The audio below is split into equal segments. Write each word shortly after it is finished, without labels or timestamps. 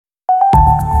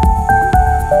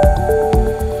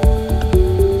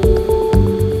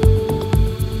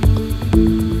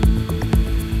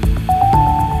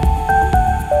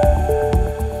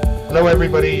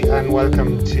everybody, and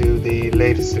welcome to the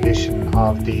latest edition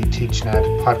of the TeachNet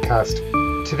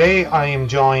Podcast. Today I am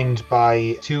joined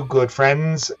by two good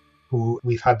friends who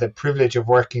we've had the privilege of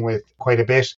working with quite a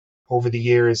bit over the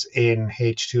years in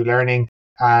H2 Learning.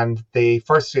 And the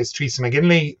first is Treasa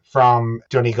McGinley from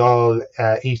Donegal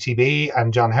ETB,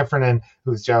 and John Heffernan,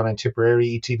 who's down in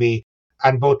Tipperary ETB.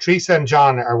 And both Treasa and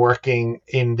John are working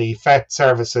in the FET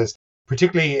services,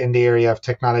 particularly in the area of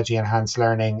technology enhanced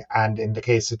learning, and in the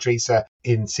case of Treasa,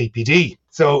 in CPD.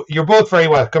 So you're both very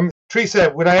welcome.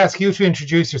 Treasa, would I ask you to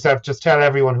introduce yourself? Just tell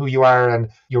everyone who you are and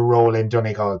your role in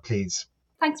Donegal, please.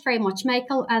 Thanks very much,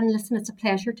 Michael. And listen, it's a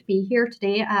pleasure to be here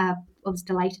today. I was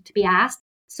delighted to be asked.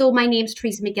 So my name's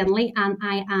Treasa McGinley, and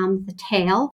I am the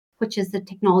TEL, which is the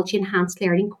Technology Enhanced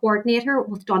Learning Coordinator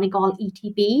with Donegal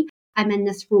ETB. I'm in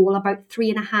this role about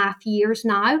 3.5 years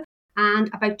now. And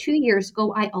about 2 years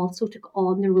ago, I also took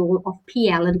on the role of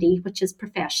PLD, which is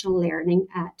Professional Learning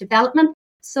Development.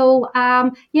 So,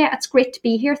 it's great to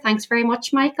be here. Thanks very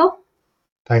much, Michael.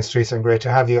 Thanks, Treasa, and great to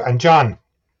have you. And John?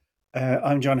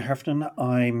 I'm John Heffernan.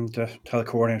 I'm the TEL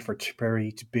Coordinator for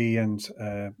Tipperary ETB, and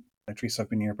Treasa, I've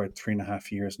been here about 3.5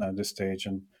 years now at this stage.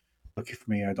 And lucky for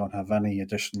me, I don't have any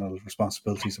additional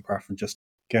responsibilities apart from just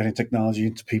getting technology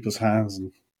into people's hands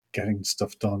and getting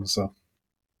stuff done. So.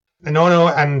 No,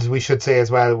 and we should say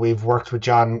as well, we've worked with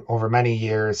John over many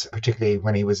years, particularly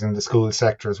when he was in the school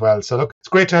sector as well. So look, it's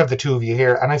great to have the two of you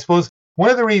here. And I suppose one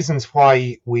of the reasons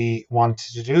why we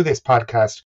wanted to do this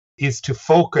podcast is to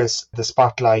focus the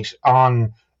spotlight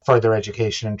on further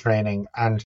education and training.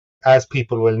 And as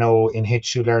people will know, in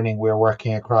H2 Learning, we're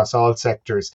working across all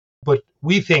sectors. But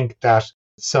we think that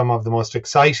some of the most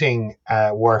exciting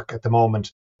work at the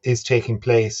moment is taking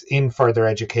place in further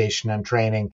education and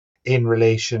training in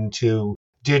relation to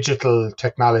digital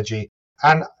technology.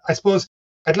 And I suppose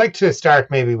I'd like to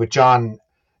start maybe with John.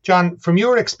 John, from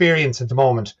your experience at the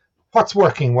moment, what's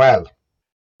working well?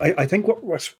 I think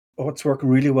what's working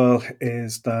really well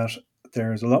is that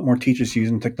there's a lot more teachers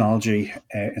using technology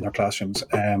in their classrooms.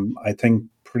 I think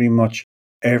pretty much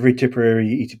every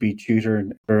Tipperary ETB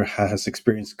tutor has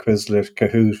experienced Quizlet,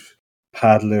 Kahoot,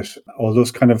 Padlet, all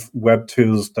those kind of web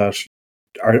tools that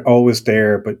are always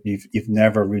there, but you've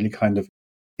never really kind of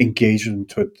engaged them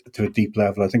to a deep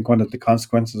level. I think one of the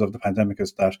consequences of the pandemic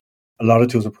is that a lot of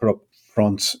tools are put up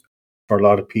front for a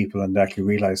lot of people, and they actually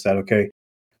realize that, okay,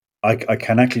 I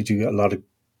can actually do a lot of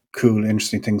cool,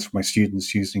 interesting things for my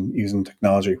students using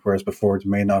technology, whereas before they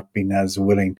may not been as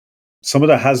willing. Some of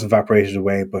that has evaporated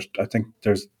away, but I think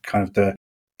there's kind of the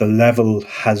level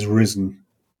has risen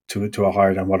to a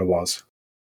higher than what it was.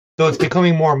 So it's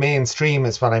becoming more mainstream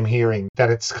is what I'm hearing, that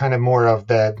it's kind of more of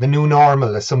the new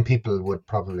normal, as some people would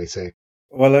probably say.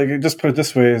 Well, I just put it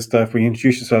this way, is that when you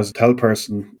introduce yourself as a TEL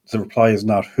person, the reply is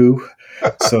not who.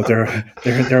 So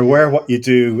they're aware of what you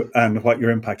do and what your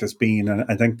impact has been. And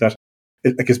I think that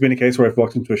it's been a case where I've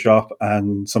walked into a shop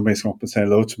and somebody's come up and said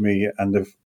hello to me, and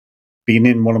they've been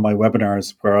in one of my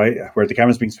webinars where the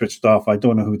camera's been switched off. I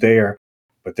don't know who they are,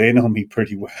 but they know me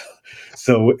pretty well.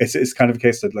 So it's kind of a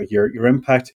case that like your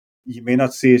impact, you may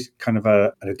not see it kind of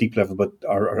at a deep level,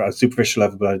 or a superficial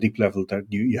level, but at a deep level that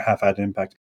you have had an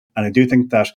impact. And I do think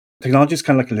that technology is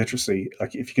kind of like a literacy.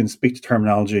 Like if you can speak to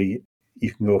terminology,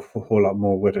 you can go a whole lot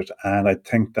more with it. And I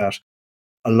think that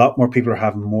a lot more people are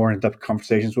having more in-depth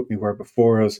conversations with me, where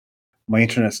before is my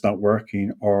internet's not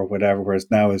working or whatever,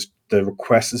 whereas now is the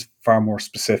request is far more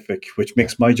specific, which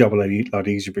makes my job a lot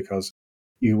easier, because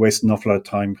you waste an awful lot of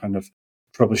time kind of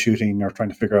troubleshooting or trying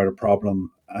to figure out a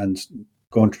problem and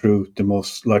going through the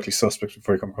most likely suspects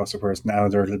before you come across it, whereas now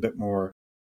they're a little bit more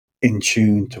in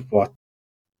tune to what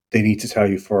they need to tell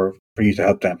you for you to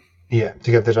help them. Yeah,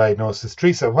 to get the diagnosis.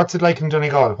 Treasa, what's it like in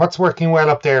Donegal? What's working well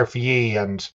up there for ye?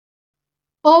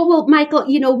 Oh, well, Michael,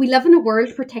 we live in a world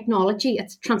where technology,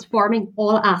 it's transforming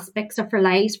all aspects of our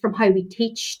lives, from how we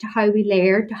teach to how we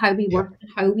learn to how we work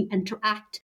and how we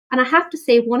interact. And I have to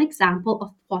say, one example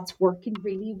of what's working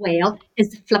really well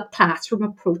is the flipped classroom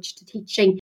approach to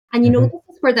teaching. And, this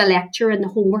is where the lecture and the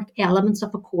homework elements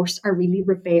of a course are really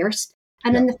reversed.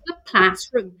 And in the flipped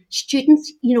classroom,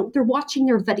 students, they're watching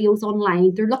their videos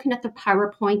online. They're looking at their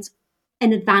PowerPoints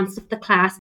in advance of the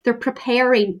class. They're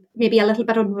preparing maybe a little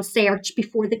bit on research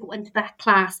before they go into that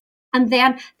class. And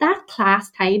then that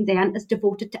class time then is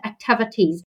devoted to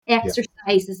activities,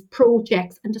 exercises,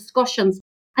 projects and discussions.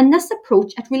 And this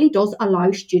approach, it really does allow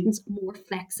students more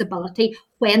flexibility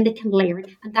when they can learn.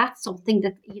 And that's something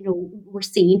that, we're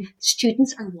seeing.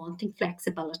 Students are wanting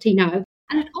flexibility now.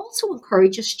 And it also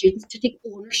encourages students to take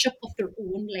ownership of their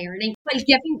own learning while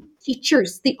giving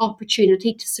teachers the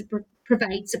opportunity to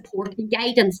provide support and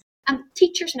guidance. And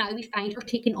teachers now, we find, are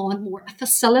taking on more a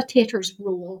facilitator's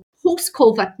role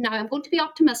post-COVID. Now, I'm going to be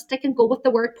optimistic and go with the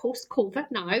word post-COVID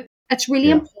now. It's really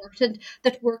important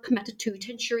that we're committed to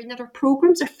ensuring that our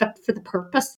programs are fit for the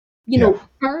purpose.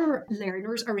 Our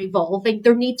learners are evolving,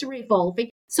 their needs are evolving.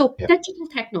 So digital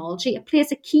technology, it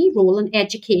plays a key role in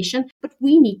education, but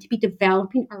we need to be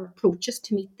developing our approaches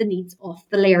to meet the needs of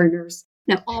the learners.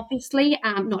 Now, obviously,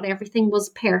 not everything was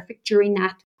perfect during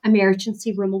that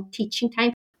emergency remote teaching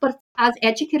time, but as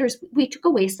educators, we took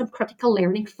away some critical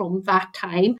learning from that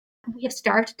time. We have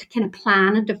started to kind of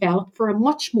plan and develop for a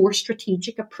much more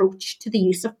strategic approach to the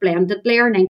use of blended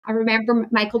learning. I remember,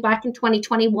 Michael, back in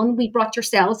 2021, we brought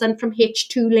yourselves in from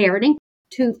H2 Learning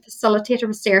to facilitate a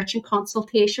research and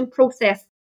consultation process.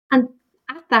 And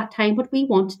at that time, what we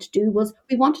wanted to do was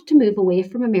we wanted to move away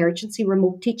from emergency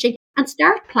remote teaching and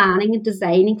start planning and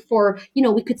designing for,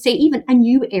 we could say even a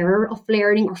new era of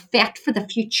learning, or FET for the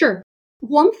future.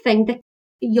 One thing that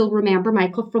you'll remember,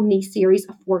 Michael, from these series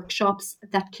of workshops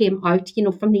that came out,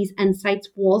 from these insights,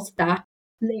 was that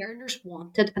learners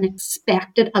wanted and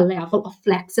expected a level of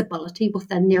flexibility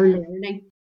within their learning.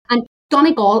 And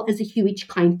Donegal is a huge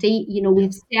county. We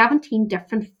have 17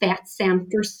 different FET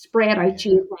centres spread out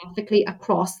geographically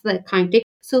across the county.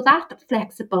 So that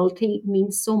flexibility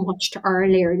means so much to our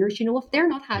learners. If they're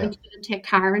not having to get into a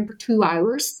car in for 2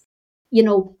 hours,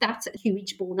 that's a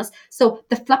huge bonus. So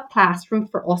the flipped classroom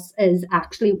for us is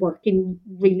actually working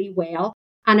really well.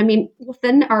 And I mean,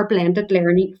 within our blended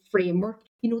learning framework,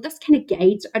 this kind of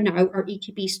guides now our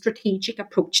ETB strategic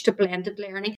approach to blended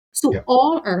learning. So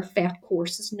all our FET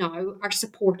courses now are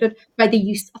supported by the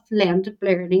use of blended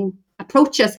learning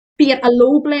approaches, be it a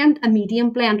low blend, a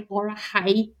medium blend, or a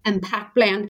high impact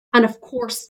blend. And of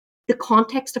course, the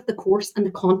context of the course and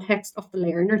the context of the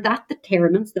learner, that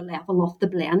determines the level of the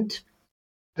blend.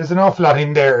 There's an awful lot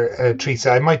in there,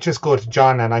 Treasa. I might just go to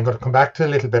John, and I'm going to come back to a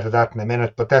little bit of that in a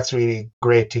minute, but that's really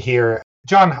great to hear.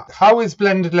 John, how is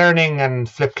blended learning and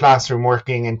flipped classroom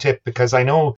working in TIP? Because I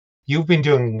know you've been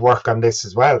doing work on this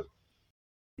as well.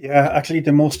 Yeah, actually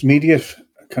the most immediate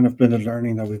kind of blended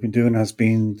learning that we've been doing has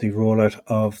been the rollout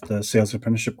of the sales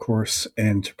apprenticeship course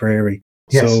in Tipperary.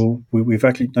 Yes. So we've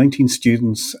actually 19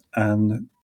 students, and the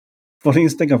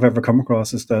funniest thing I've ever come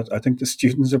across is that I think the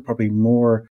students are probably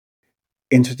more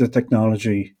into the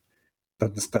technology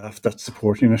than the staff that's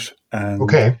supporting it. And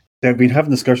they've been having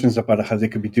discussions about how they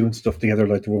could be doing stuff together,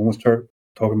 like they were almost talking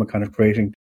about kind of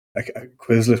creating a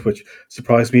Quizlet, which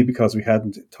surprised me because we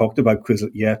hadn't talked about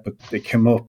Quizlet yet, but they came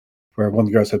up where one of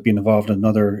the girls had been involved in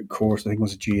another course, I think it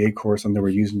was a GA course, and they were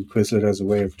using Quizlet as a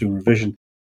way of doing revision.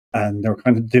 And they were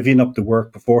kind of divvying up the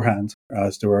work beforehand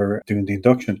as they were doing the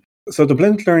induction. So the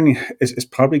blended learning is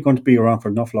probably going to be around for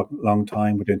an awful long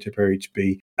time within Tipperary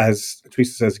ETB. As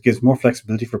Treasa says, it gives more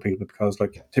flexibility for people because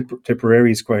like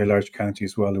Tipperary is quite a large county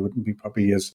as well. It wouldn't be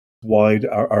probably as wide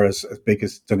or as big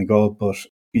as Donegal, but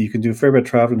you can do a fair bit of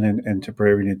travelling in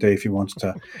Tipperary in a day if you wanted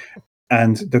to.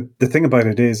 And the thing about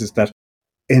it is that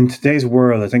in today's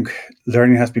world, I think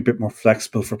learning has to be a bit more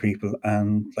flexible for people.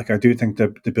 And like I do think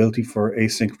the ability for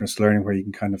asynchronous learning where you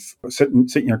can kind of sit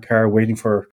in your car waiting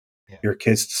for your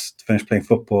kids to finish playing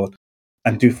football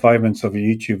and do 5 minutes of a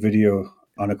YouTube video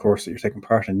on a course that you're taking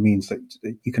part in means that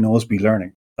you can always be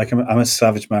learning. Like I'm a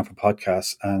savage man for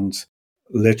podcasts, and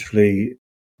literally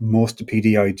most of the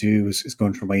PD I do is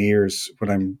going through my ears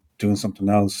when I'm doing something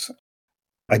else.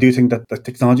 I do think that the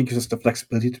technology gives us the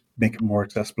flexibility to make it more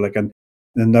accessible. Like, and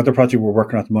another project we're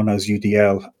working on at the moment is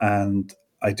UDL, and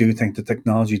I do think the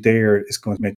technology there is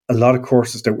going to make a lot of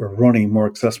courses that we're running more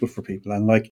accessible for people. And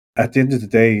like at the end of the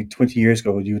day, 20 years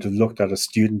ago, you would have looked at a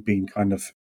student being kind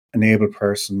of an able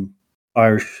person,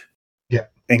 Irish,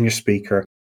 English speaker,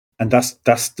 and that's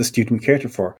the student we cater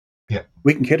for. Yeah,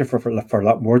 we can cater for a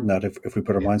lot more than that if we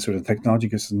put our minds to it. And technology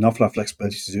gives us an awful lot of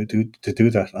flexibility to do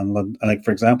that. And like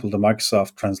for example, the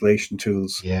Microsoft translation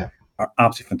tools are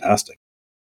absolutely fantastic.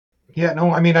 Yeah,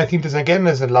 no, I mean, I think there's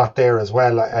a lot there as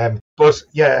well. But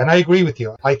yeah, and I agree with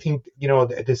you. I think,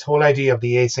 this whole idea of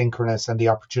the asynchronous and the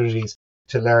opportunities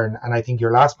to learn. And I think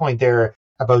your last point there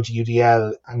about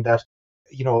UDL and that,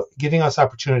 giving us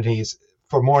opportunities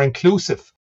for more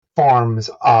inclusive forms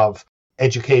of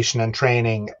education and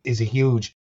training is a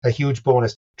huge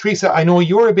bonus. Treasa, I know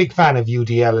you're a big fan of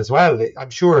UDL as well. I'm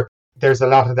sure there's a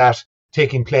lot of that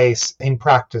taking place in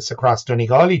practice across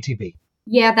Donegal ETB.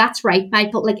 Yeah, that's right,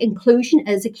 Michael. Like inclusion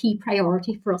is a key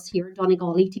priority for us here in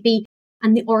Donegal ETB,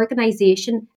 and the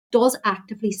organisation does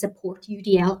actively support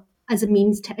UDL as a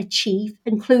means to achieve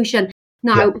inclusion.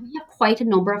 Now, we have quite a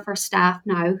number of our staff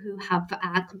now who have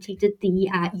completed the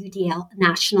UDL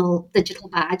National Digital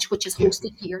Badge, which is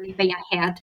hosted yearly by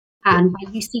FET. and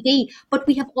by UCD. But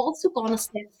we have also gone a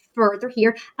step further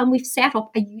here, and we've set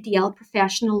up a UDL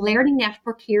professional learning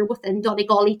network here within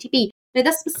Donegal ETB. Now,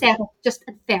 this was set up just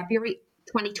in February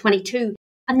 2022.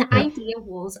 And the idea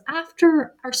was,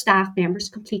 after our staff members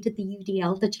completed the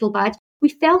UDL digital badge, we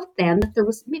felt then that there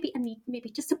was maybe a need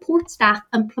to support staff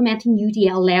implementing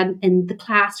UDL learn in the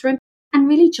classroom, and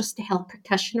really just to help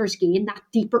practitioners gain that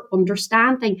deeper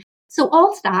understanding. So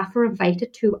all staff are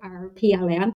invited to our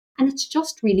PLN, and it's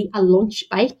just really a lunch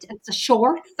bite. It's a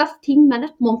short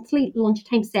 15-minute monthly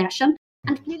lunchtime session,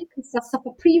 and it really consists of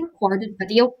a pre-recorded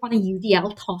video on a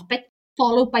UDL topic,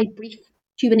 followed by brief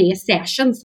Q&A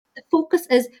sessions. The focus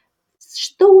is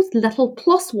those little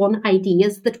 +1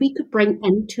 ideas that we could bring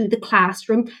into the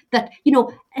classroom that,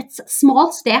 it's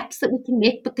small steps that we can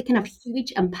make, but they can have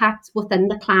huge impacts within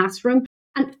the classroom.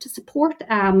 And to support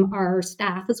our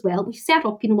staff as well, we set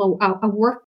up, a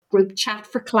work group chat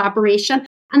for collaboration.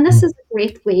 And this is a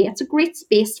great way. It's a great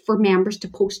space for members to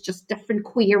post just different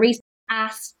queries,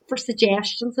 ask for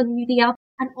suggestions on UDL,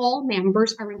 and all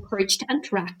members are encouraged to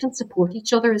interact and support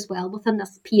each other as well within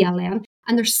this PLN.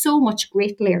 And there's so much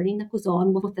great learning that goes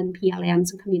on within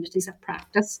PLNs and communities of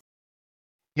practice.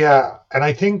 Yeah, and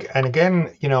I think, and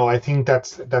again, I think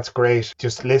that's great.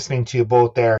 Just listening to you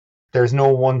both there, there's no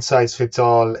one size fits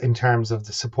all in terms of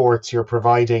the supports you're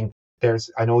providing.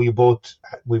 I know you both,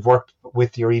 we've worked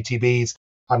with your ETBs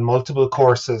on multiple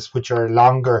courses which are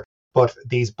longer, but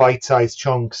these bite-sized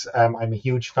chunks, I'm a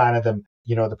huge fan of them.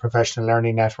 The professional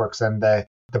learning networks and the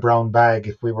brown bag,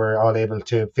 if we were all able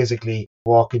to physically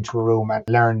walk into a room and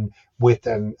learn with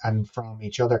and from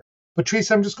each other. But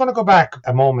Treasa, I'm just going to go back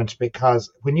a moment,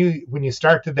 because when you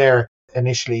started there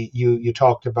initially, you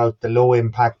talked about the low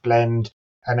impact blend.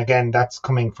 And again, that's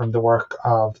coming from the work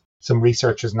of some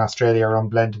researchers in Australia around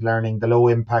blended learning. The low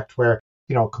impact, where,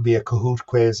 it could be a Kahoot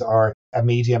quiz, or a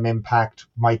medium impact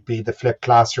might be the flipped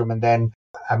classroom, and then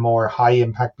a more high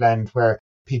impact blend where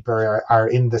people are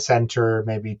in the centre,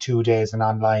 maybe 2 days, and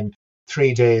online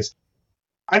 3 days.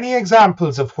 Any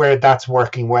examples of where that's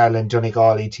working well in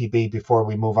Donegal ETB before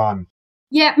we move on?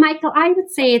 Yeah, Michael, I would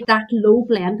say that low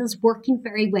blend is working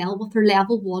very well with our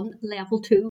level 1, level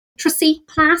 2 literacy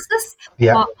classes.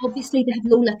 Yeah. Obviously, they have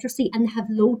low literacy and they have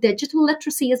low digital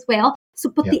literacy as well.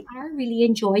 But they are really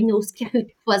enjoying those Kahoot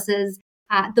quizzes,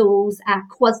 those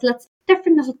Quizlets,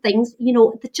 different little things,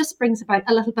 that just brings about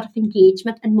a little bit of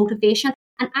engagement and motivation.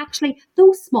 And actually,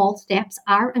 those small steps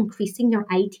are increasing their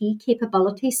IT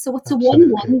capabilities. So it's Absolutely.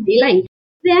 a 1-1 really.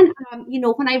 Then,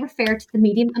 when I refer to the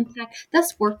medium impact,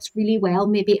 this works really well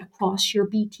maybe across your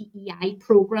BTEI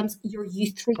programs, your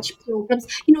youth reach programs,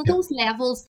 those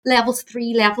levels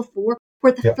 3, level 4,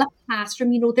 where the flipped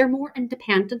classroom, they're more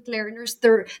independent learners.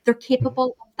 They're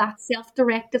capable of that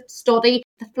self-directed study.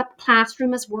 The flipped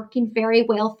classroom is working very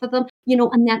well for them,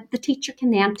 and then the teacher can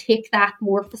then take that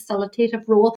more facilitative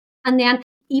role. And then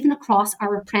even across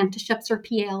our apprenticeships or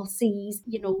PLCs,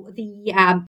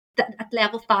 at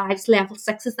level 5s, level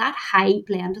 6s, that high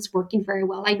blend is working very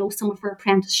well. I know some of our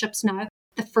apprenticeships now,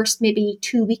 the first maybe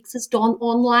 2 weeks is done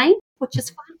online, which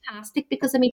is fantastic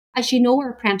because, as you know, our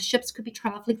apprenticeships could be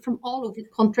travelling from all over the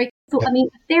country. So,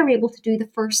 if they're able to do the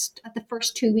first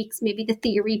 2 weeks, maybe the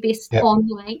theory-based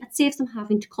online, it saves them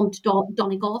having to come to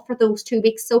Donegal for those 2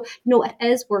 weeks. So, it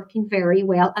is working very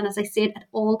well. And as I said, it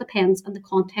all depends on the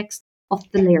context of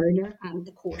the learner and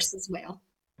the course as well.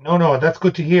 No, that's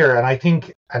good to hear. And I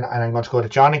think, and I'm going to go to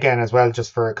John again as well,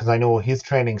 just because I know his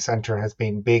training centre has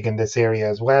been big in this area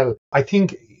as well. I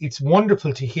think it's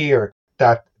wonderful to hear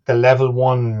that the level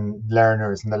 1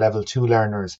 learners and the level 2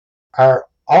 learners are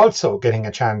also getting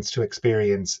a chance to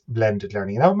experience blended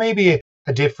learning. Now, maybe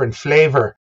a different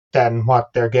flavour than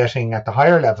what they're getting at the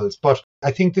higher levels, but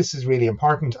I think this is really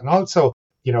important. And also,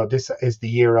 this is the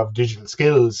year of digital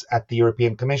skills at the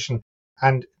European Commission,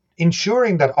 and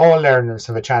ensuring that all learners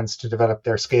have a chance to develop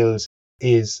their skills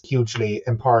is hugely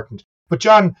important. But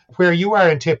John, where you are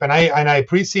in Tip, and I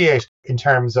appreciate in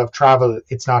terms of travel,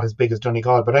 it's not as big as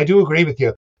Donegal, but I do agree with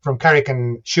you. From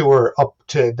Carrick-on-Suir up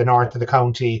to the north of the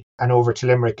county and over to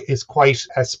Limerick is quite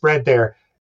a spread there.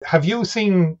 Have you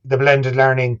seen the blended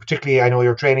learning, particularly I know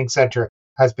your training centre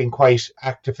has been quite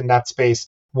active in that space,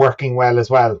 working well as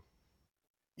well?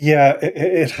 Yeah,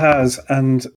 it has.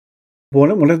 And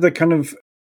one of the kind of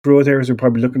growth areas we're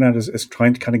probably looking at is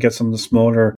trying to kind of get some of the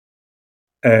smaller,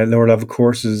 lower level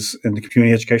courses in the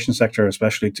community education sector,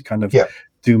 especially to kind of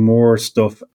do more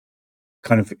stuff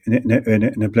kind of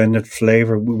in a blended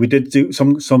flavour. We did do,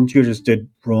 some tutors did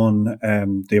run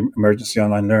the emergency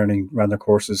online learning, ran their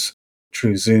courses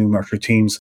through Zoom or through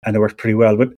Teams, and it worked pretty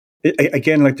well. But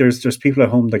again, like there's people at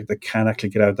home that can't actually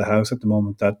get out of the house at the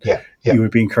moment, that you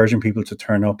would be encouraging people to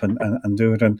turn up and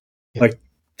do it. And like,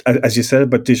 as you said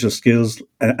about digital skills,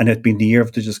 and it being the year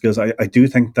of digital skills, I do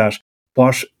think that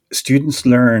what students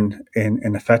learn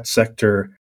in the FET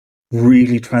sector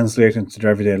really translate into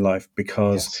their everyday life,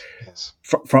 because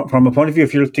from a point of view,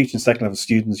 if you're teaching second level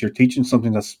students, you're teaching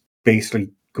something that's basically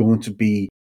going to be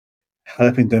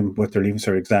helping them with their Leaving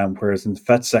Cert exam, whereas in the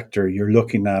FET sector, you're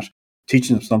looking at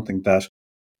teaching them something that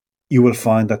you will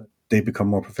find that they become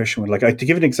more proficient with. Like, to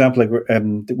give an example, like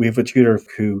we have a tutor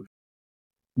who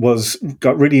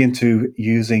got really into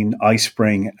using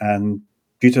iSpring, and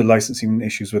due to licensing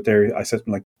issues with their, I said,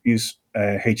 like, use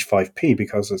H5P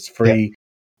because it's free,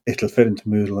 it'll fit into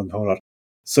Moodle and the whole lot.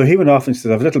 So he went off and said,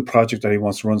 I have a little project that he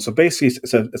wants to run. So basically,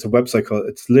 it's a website called,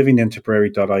 it's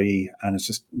livingintipperary.ie, and it's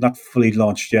just not fully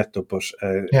launched yet, though, but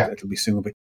it'll be soon.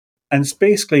 And it's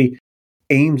basically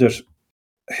aimed at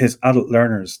his adult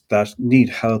learners that need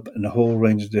help in a whole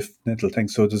range of different little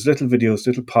things. So there's little videos,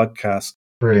 little podcasts,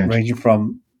 ranging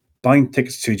from buying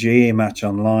tickets to a GAA match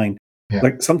online,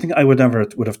 like something I would never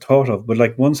would have thought of. But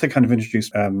like, once I kind of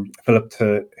introduced Philip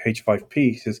to H5P,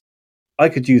 he says, I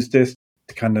could use this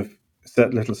to kind of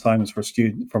set little assignments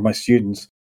for my students.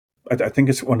 I think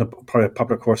it's one of probably a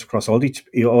popular course across all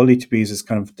ETBs is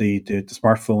kind of the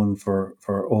smartphone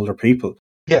for older people.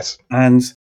 Yes. And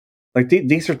like,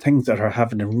 these are things that are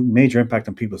having a major impact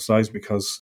on people's lives,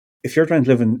 because if you're trying to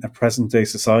live in a present day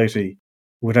society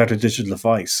without a digital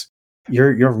device,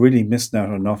 you're really missing out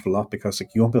on an awful lot, because like,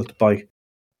 you won't be able to buy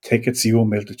tickets, you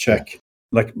won't be able to check.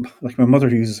 Like my mother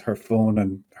uses her phone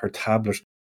and her tablet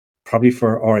probably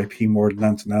for RIP more than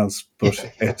anything else,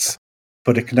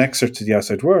 but it connects her to the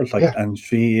outside world, like, and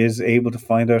she is able to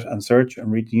find out and search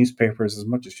and read newspapers as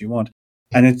much as she wants.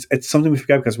 And it's something we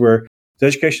forget, because the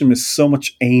education is so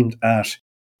much aimed at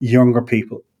younger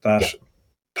people that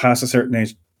past a certain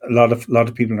age, a lot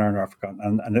of people in Ireland are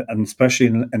forgotten, and especially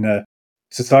in a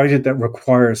society that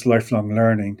requires lifelong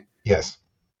learning. Yes,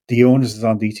 the onus is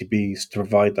on the ETBs to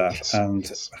provide that,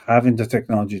 having the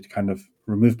technology to kind of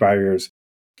remove barriers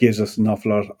gives us an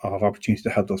awful lot of opportunity to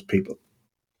help those people.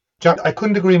 John, I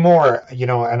couldn't agree more,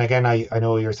 and again, I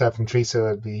know yourself and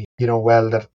Treasa would be, well,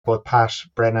 that both Pat,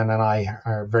 Brennan and I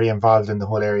are very involved in the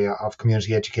whole area of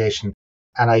community education.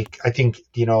 And I think,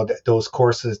 those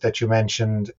courses that you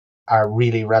mentioned are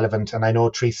really relevant. And I know,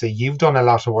 Treasa, you've done a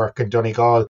lot of work in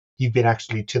Donegal. You've been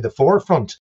actually to the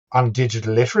forefront on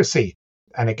digital literacy.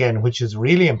 And again, which is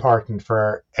really important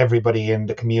for everybody in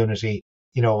the community,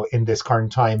 in this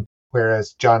current time.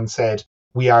 Whereas John said,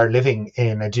 we are living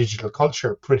in a digital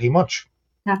culture pretty much.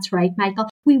 That's right, Michael.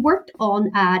 We worked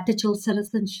on a digital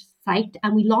citizenship site,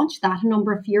 and we launched that a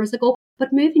number of years ago.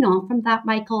 But moving on from that,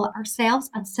 Michael, ourselves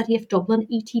and City of Dublin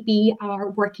ETB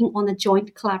are working on a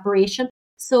joint collaboration.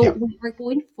 So we are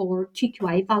going for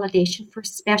QQI validation for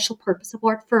Special Purpose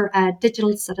Award for a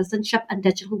digital citizenship and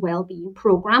digital wellbeing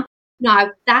programme.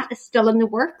 Now, that is still in the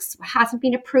works, hasn't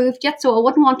been approved yet, so I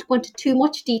wouldn't want to go into too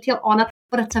much detail on it,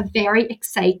 but it's a very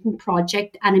exciting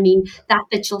project. And I mean, that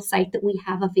digital site that we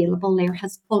have available there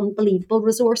has unbelievable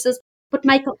resources. But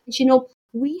Michael, as you know,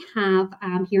 we have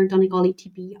here in Donegal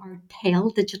ETB our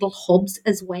TEL digital hubs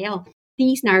as well.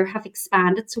 These now have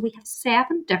expanded, so we have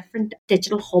 7 different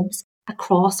digital hubs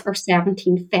across our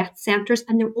 17 FET centres,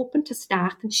 and they're open to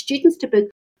staff and students to book.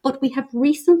 But we have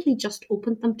recently just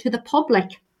opened them to the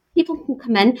public. People can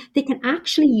come in, they can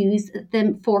actually use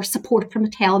them for support from a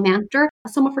TEL mentor.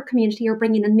 Some of our community are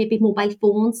bringing in maybe mobile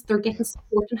phones. They're getting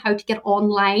support on how to get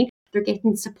online. They're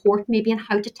getting support maybe on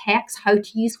how to text, how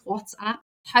to use WhatsApp,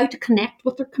 how to connect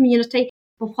with their community.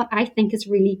 But what I think is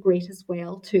really great as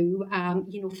well too,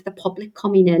 for the public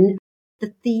coming in,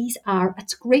 that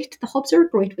it's great. The hubs are a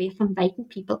great way of inviting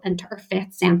people into our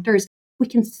FET centres. We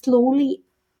can slowly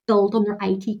build on their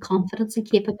IT confidence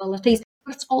and capabilities.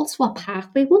 But it's also a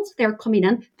pathway. Once they're coming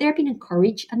in, they're being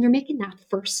encouraged and they're making that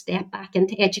first step back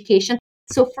into education.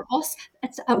 So for us,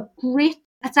 it's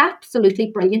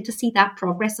absolutely brilliant to see that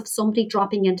progress of somebody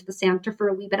dropping into the centre for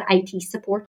a wee bit of IT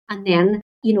support and then,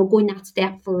 going that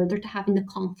step further to having the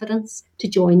confidence to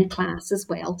join a class as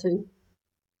well too.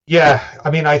 Yeah, I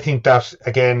mean, I think that,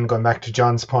 again, going back to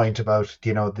John's point about,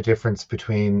 the difference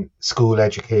between school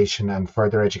education and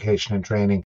further education and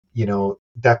training,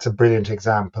 that's a brilliant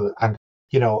example. And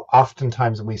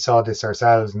oftentimes, and we saw this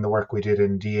ourselves in the work we did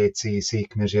in DHCEC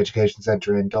Community Education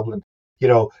Centre in Dublin,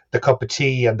 the cup of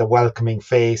tea and the welcoming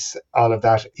face, all of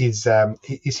that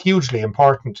is hugely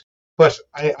important. But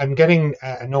I'm getting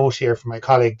a note here from my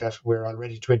colleague that we're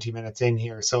already 20 minutes in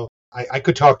here. So I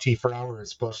could talk to you for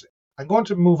hours, but I'm going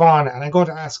to move on and I'm going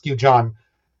to ask you, John,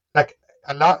 like,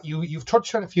 a lot. You've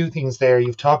touched on a few things there.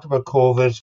 You've talked about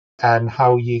COVID and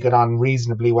how you got on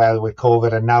reasonably well with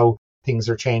COVID, and now things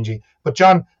are changing. But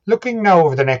John, looking now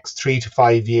over the next 3 to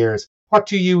 5 years, what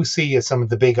do you see as some of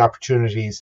the big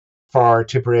opportunities for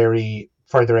Tipperary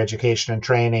further education and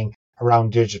training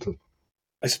around digital?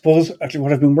 I suppose actually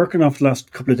what I've been working on for the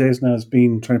last couple of days now has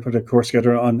been trying to put a course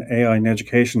together on AI in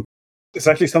education. It's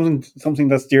actually something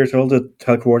that's dear to all the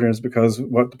TEL coordinators, because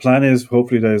what the plan is,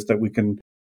 hopefully, is that we can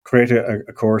create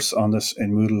a course on this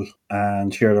in Moodle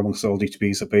and share it amongst all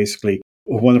ETB. So basically,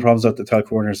 one of the problems that the TEL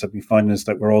coordinators have been finding is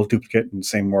that we're all duplicating the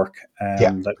same work,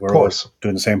 and that we're all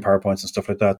doing the same PowerPoints and stuff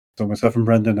like that. So myself and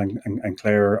Brendan and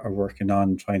Claire are working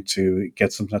on trying to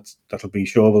get something that'll be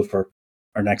showable for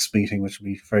our next meeting, which will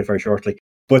be very, very shortly.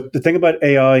 But the thing about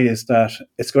AI is that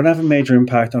it's going to have a major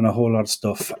impact on a whole lot of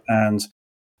stuff. And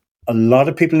a lot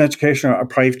of people in education are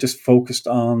probably just focused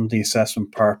on the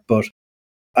assessment part. But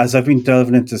as I've been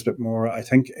delving into this a bit more, I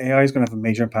think AI is going to have a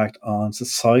major impact on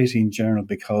society in general,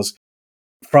 because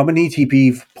from an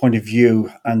ETB point of view,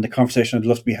 and the conversation I'd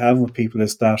love to be having with people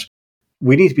is that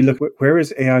we need to be looking at where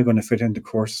is AI going to fit into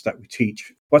courses that we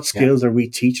teach? What skills are we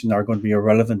teaching that are going to be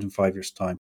irrelevant in 5 years'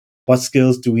 time? What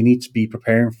skills do we need to be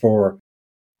preparing for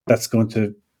that's going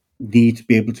to need to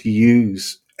be able to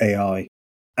use AI?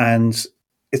 And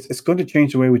it's going to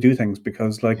change the way we do things,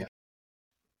 because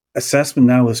assessment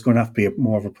now is going to have to be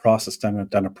more of a process than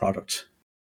a product.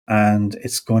 And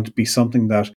it's going to be something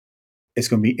that is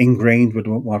going to be ingrained with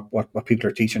what people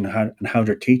are teaching and how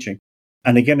they're teaching.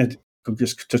 And again, it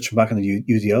just touching back on the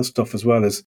UDL stuff as well,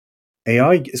 is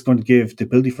AI is going to give the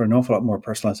ability for an awful lot more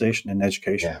personalization in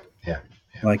education. Yeah.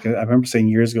 Like I remember saying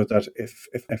years ago that if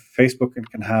Facebook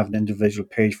can have an individual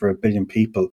page for 1 billion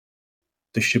people,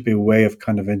 there should be a way of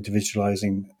kind of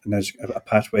individualizing a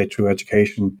pathway through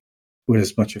education with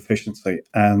as much efficiency.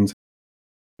 And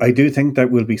I do think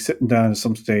that we'll be sitting down at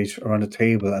some stage around a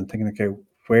table and thinking, okay,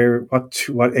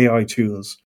 what AI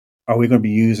tools are we going to be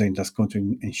using that's going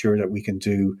to ensure that we can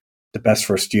do the best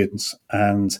for our students?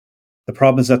 And the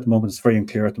problem is, at the moment, it's very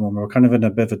unclear at the moment. We're kind of in a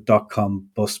bit of a dot-com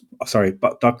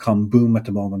boom at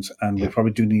the moment, and we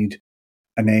probably do need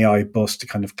an AI bus to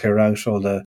kind of clear out all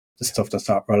the stuff that's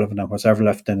not relevant, and what's ever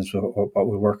left in is what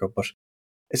we work on. But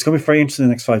it's going to be very interesting in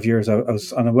the next 5 years. I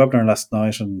was on a webinar last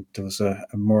night, and there was a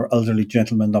more elderly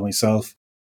gentleman than myself,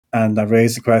 and I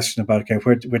raised the question about, okay,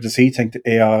 where does he think the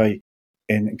AI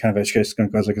in kind of education is going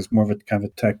to go? Like, it's more of a kind of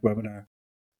a tech webinar.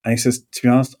 And he says, to be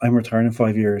honest, I'm retiring in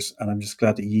 5 years, and I'm just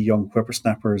glad that you young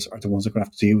whippersnappers are the ones that are going to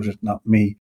have to deal with it, not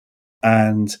me.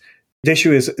 And the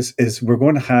issue is we're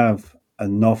going to have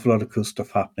an awful lot of cool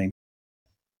stuff happening.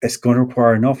 It's going to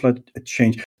require an awful lot of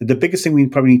change. The biggest thing we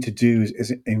probably need to do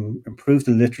is improve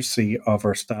the literacy of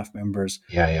our staff members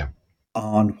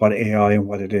on what AI and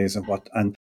what it is,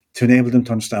 and to enable them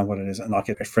to understand what it is and not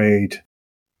get afraid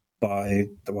by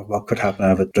what could happen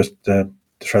out of it, just the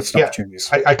threats and opportunities.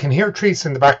 I can hear Treasa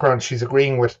in the background. She's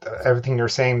agreeing with everything you're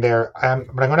saying there. But I'm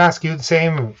going to ask you the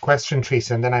same question,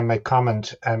 Treasa, and then I might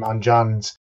comment on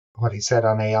John's, what he said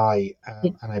on AI.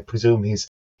 And I presume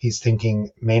he's thinking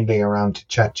mainly around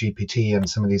ChatGPT and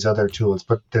some of these other tools,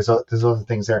 but there's other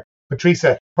things there. But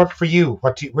Treasa, what for you?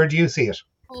 Where do you see it?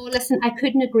 Oh, listen, I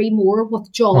couldn't agree more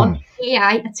with John.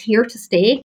 AI, it's here to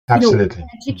stay. Absolutely.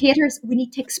 Educators, we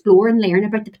need to explore and learn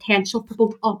about the potential for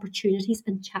both opportunities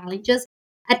and challenges.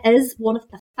 It is one of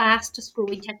the fastest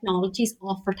growing technologies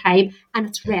of our time, and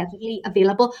it's readily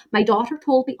available. My daughter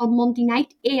told me on Monday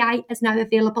night, AI is now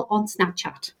available on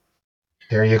Snapchat.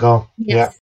 There you go.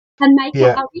 Yes. Yeah. And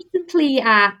Michael, I recently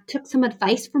took some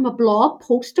advice from a blog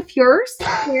post of yours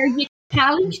where you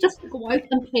challenged us to go out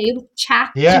and play with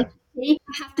chat. Yeah. I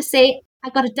have to say, I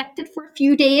got addicted for a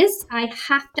few days. I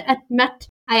have to admit,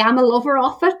 I am a lover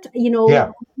of it.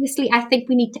 Obviously, I think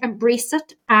we need to embrace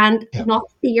it and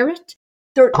not fear it.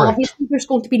 Obviously, there's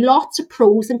going to be lots of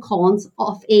pros and cons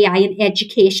of AI in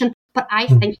education, but I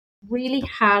think it really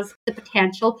has the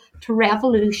potential to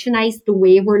revolutionize the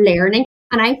way we're learning.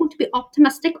 And I'm going to be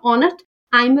optimistic on it.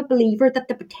 I'm a believer that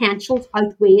the potentials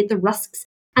outweigh the risks.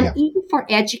 And even for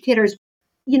educators,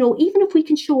 even if we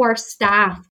can show our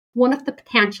staff one of the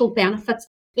potential benefits,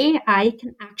 AI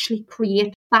can actually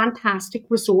create fantastic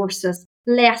resources,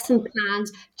 lesson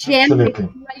plans, generate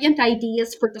brilliant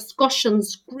ideas for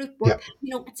discussions, group work.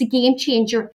 It's a game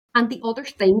changer. And the other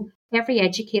thing, every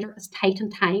educator is tight on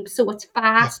time. So it's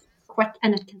fast, quick,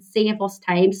 and it can save us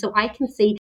time. So I can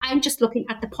see, I'm just looking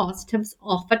at the positives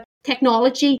of it.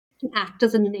 Technology can act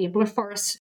as an enabler for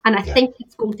us. And I think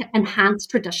it's going to enhance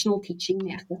traditional teaching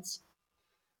methods.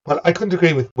 Well, I couldn't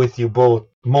agree with you both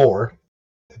more.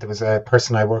 There was a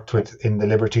person I worked with in the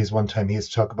Liberties one time. He used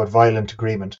to talk about violent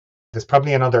agreement. there's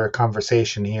probably another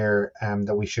conversation here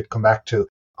that we should come back to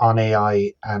on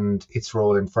AI and its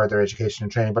role in further education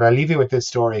and training. But I'll leave you with this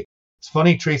story. It's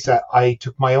funny, Treasa, I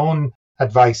took my own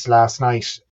advice last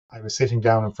night. I was sitting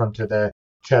down in front of the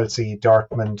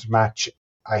Chelsea-Dortmund match.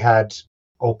 I had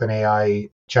OpenAI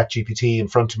ChatGPT in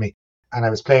front of me, and I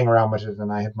was playing around with it,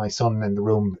 and I had my son in the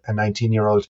room, a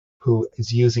 19-year-old, who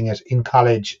is using it in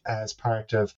college as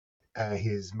part of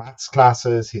his maths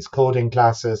classes, his coding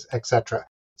classes, etc.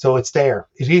 So it's there.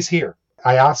 It is here.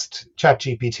 I asked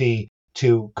ChatGPT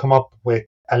to come up with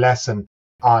a lesson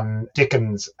on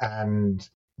Dickens and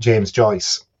James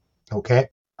Joyce. Okay.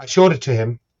 I showed it to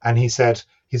him, and he said,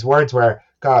 his words were,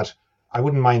 God, I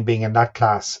wouldn't mind being in that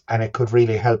class, and it could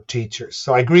really help teachers.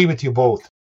 So I agree with you both.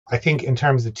 I think in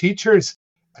terms of teachers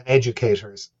and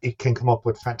educators, it can come up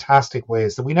with fantastic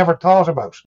ways that we never thought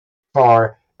about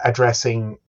for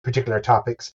addressing particular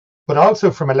topics. But also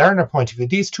from a learner point of view,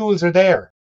 these tools are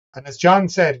there. And as John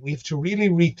said, we have to really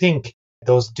rethink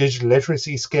those digital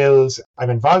literacy skills. I'm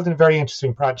involved in a very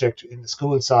interesting project in the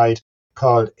school side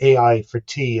called AI for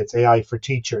T. It's AI for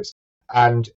teachers.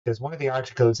 And there's one of the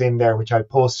articles in there, which I'll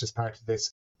post as part of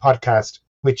this podcast,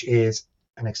 which is,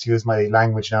 and excuse my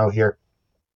language now here,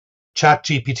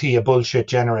 ChatGPT, a bullshit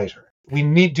generator.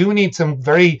 We do need some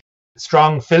very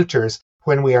strong filters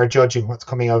when we are judging what's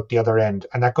coming out the other end.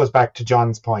 And that goes back to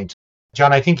John's point.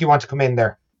 John, I think you want to come in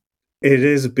there. It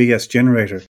is a BS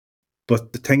generator.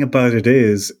 But the thing about it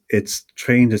is, it's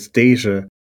trained its data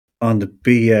on the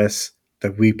BS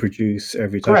that we produce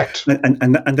every time. Correct.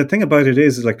 And the thing about it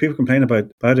is like people complain about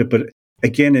it, but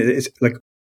again, it's like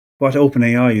what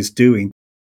OpenAI is doing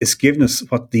is giving us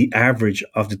what the average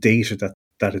of the data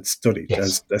that it's studied,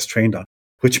 yes, as trained on,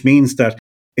 which means that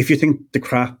if you think the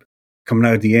crap coming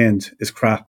out at the end is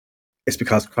crap, it's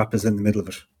because crap is in the middle of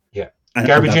it. Yeah.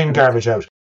 Garbage in, garbage out.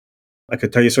 I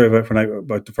could tell you a story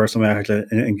about the first time I had an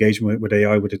engagement with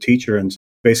AI with a teacher, and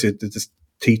basically this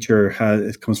teacher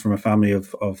comes from a family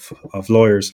of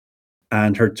lawyers,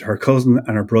 and her cousin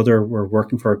and her brother were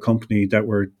working for a company that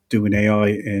were doing AI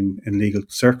in legal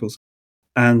circles,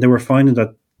 and they were finding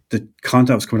that the content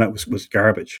that was coming out was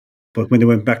garbage. But when they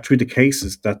went back through the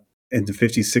cases, that in the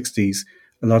 50s, 60s,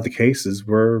 a lot of the cases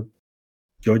were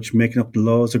judge making up the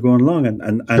laws are going along,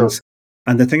 Sure.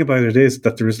 And the thing about it is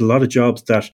that there is a lot of jobs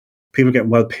that people are getting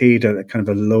well paid at kind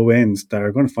of a low end that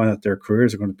are going to find that their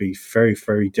careers are going to be very,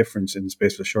 very different in the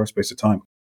space of a short space of time.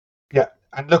 Yeah.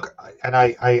 And look, and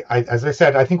I as I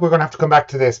said, I think we're going to have to come back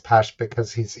to this, Pat,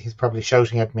 because he's probably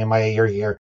shouting at me in my ear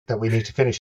here that we need to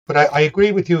finish. But I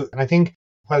agree with you. And I think,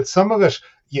 well, some of it,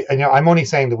 I'm only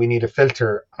saying that we need a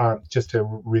filter just to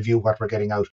review what we're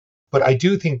getting out. But I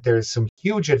do think there's some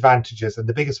huge advantages. And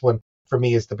the biggest one for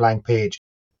me is the blank page.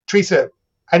 Treasa,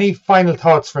 any final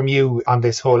thoughts from you on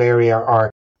this whole area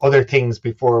or other things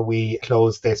before we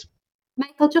close this?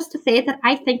 Michael, just to say that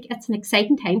I think it's an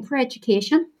exciting time for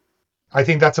education. I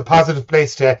think that's a positive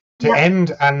place to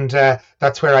end, and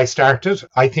that's where I started.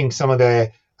 I think some of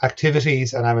the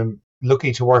activities, and I'm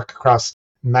lucky to work across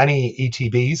many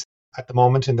ETBs at the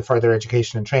moment in the further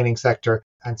education and training sector,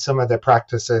 and some of the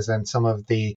practices and some of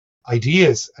the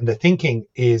ideas and the thinking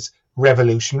is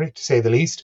revolutionary, to say the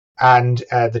least. And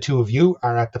the two of you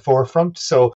are at the forefront.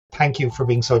 So thank you for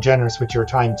being so generous with your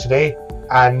time today.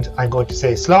 And I'm going to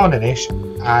say slán inis,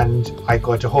 and I'm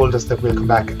going to hold us that we'll come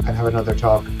back and have another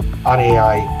talk on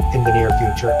AI in the near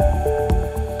future.